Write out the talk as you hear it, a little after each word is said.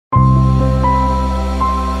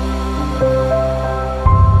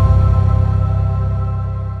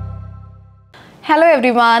Hello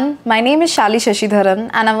everyone, my name is Shali Shashidharan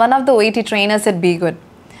and I'm one of the OET trainers at B-GHUD.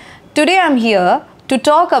 Today I'm here to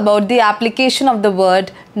talk about the application of the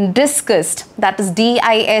word discussed, that is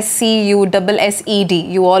D-I-S-C-U-S-S-E-D.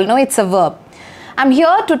 You all know it's a verb. I'm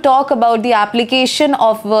here to talk about the application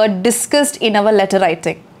of word discussed in our letter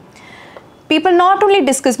writing. People not only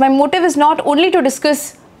discuss, my motive is not only to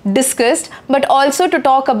discuss discussed but also to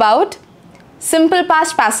talk about simple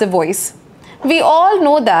past passive voice. We all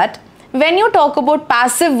know that when you talk about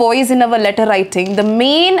passive voice in our letter writing, the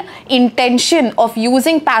main intention of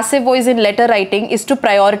using passive voice in letter writing is to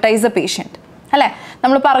prioritize the patient.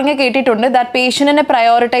 That patient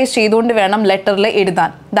prioritize letter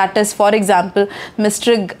that is, for example,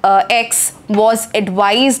 Mr. X was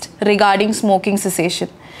advised regarding smoking cessation.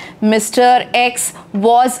 Mr. X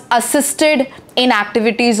was assisted in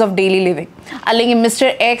activities of daily living.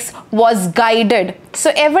 Mr. X was guided.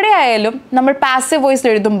 So every ayalum number passive voice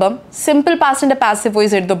simple past and passive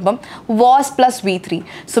voice was plus V3.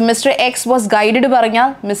 So Mr. X was guided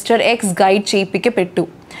Mr. X guide pettu.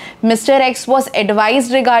 Mr. X was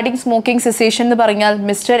advised regarding smoking cessation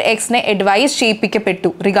Mr. X ne advised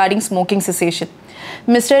pettu regarding smoking cessation.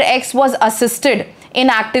 Mr. X was assisted in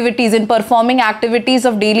activities, in performing activities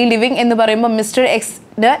of daily living in the Mr. X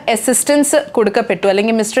assistance kodukapettu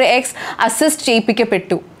allengi Mr. X assist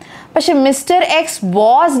cheyippikapettu. പക്ഷേ Mr. X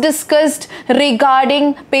was discussed regarding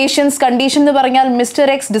patient's condition എന്ന് പറഞ്ഞാൽ Mr.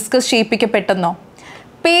 X discuss ചെയ്യിപ്പിക്കപ്പെട്ടെന്നോ?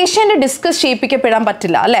 Patient discuss ചെയ്യിപ്പിക്കപ്പെടാൻ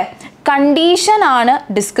പറ്റില്ല അല്ലേ? Condition ആണ്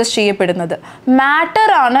discuss ചെയ്യപ്പെടുന്നത്, matter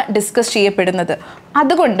ആണ് discuss ചെയ്യപ്പെടുന്നത്.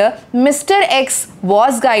 അതുകൊണ്ട് Mr. X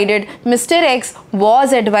was guided, Mr. X was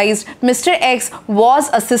advised, Mr. X was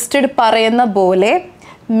assisted പറയുന്ന പോലെ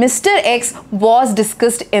Mr. X was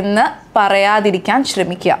discussed എന്ന് പറയാതിരിക്കാൻ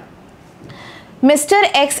ശ്രമിക്കുക. Mr.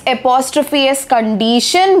 X apostrophe S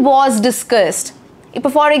condition was discussed.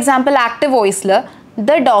 ഇപ്പോൾ for example active voice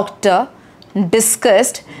the doctor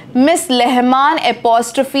discussed Miss Lehman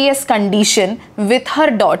apostrophe S condition with her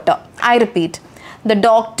daughter. I repeat, the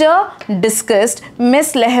doctor discussed Miss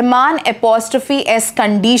Lehman apostrophe S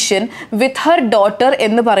condition with her daughter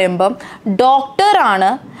എന്ന് പറയുമ്പം doctor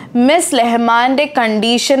ആണ് miss ലെഹ്മാൻ്റെ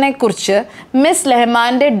കണ്ടീഷനെ കുറിച്ച് miss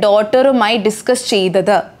ലെഹ്മാൻ്റെ ഡോട്ടറുമായി discuss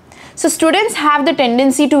ചെയ്തത്. So students have the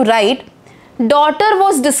tendency to write daughter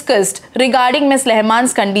was discussed regarding Miss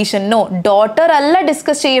Lehman's condition. No, daughter alla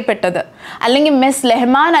discuss cheyyappettadu allengi Miss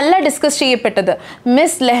Lehman alla discuss cheyyappettadu,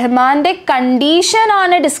 Miss Lehmande condition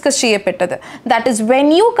aanu discuss cheyyappettadu. That is, when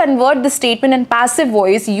you convert the statement in passive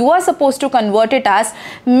voice, you are supposed to convert it as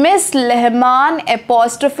Miss Lehman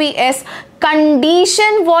apostrophe S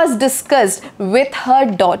condition was discussed with her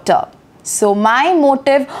daughter. So my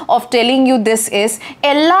motive of telling you this is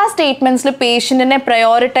ella statements le patient ne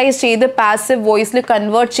prioritize cheythu passive voice le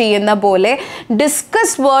convert cheyyunna pole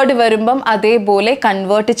discuss word varumbam adhe pole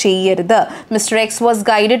convert cheyyerudhu. Mr. X was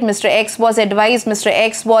guided, Mr. X was advised, Mr.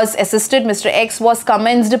 X was assisted, Mr. X was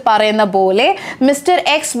commenced parayna pole Mr.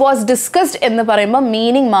 X was discussed ennu parayumbam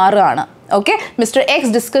meaning maarana. Okay, Mr. X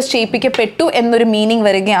discuss cheyippikapettu ennoru meaning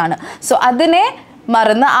varugeyana. So adine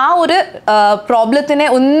മറന്ന് ആ ഒരു പ്രോബ്ലത്തിനെ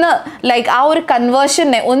ഒന്ന് like ആ ഒരു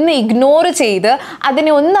കൺവേർഷനെ ഒന്ന് ignore ചെയ്ത്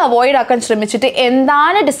അതിനെ ഒന്ന് അവോയ്ഡ് ആക്കാൻ ശ്രമിച്ചിട്ട്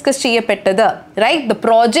എന്താണ് ഡിസ്കസ് ചെയ്യപ്പെട്ടത്, right? The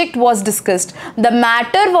project was discussed, the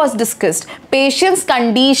matter was discussed, patients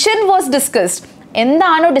condition was discussed.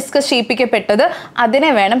 എന്താണോ ഡിസ്കസ് ചെയ്യിപ്പിക്കപ്പെട്ടത്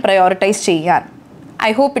അതിനെ വേണം പ്രയോറിറ്റൈസ് ചെയ്യാൻ.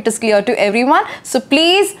 I hope it is clear to everyone. So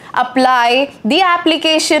please apply the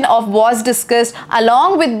application of was discussed along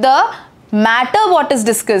with the matter what is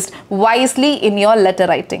discussed wisely in your letter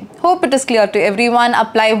writing. Hope it is clear to everyone.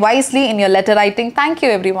 Apply wisely in your letter writing. Thank you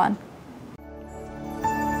everyone.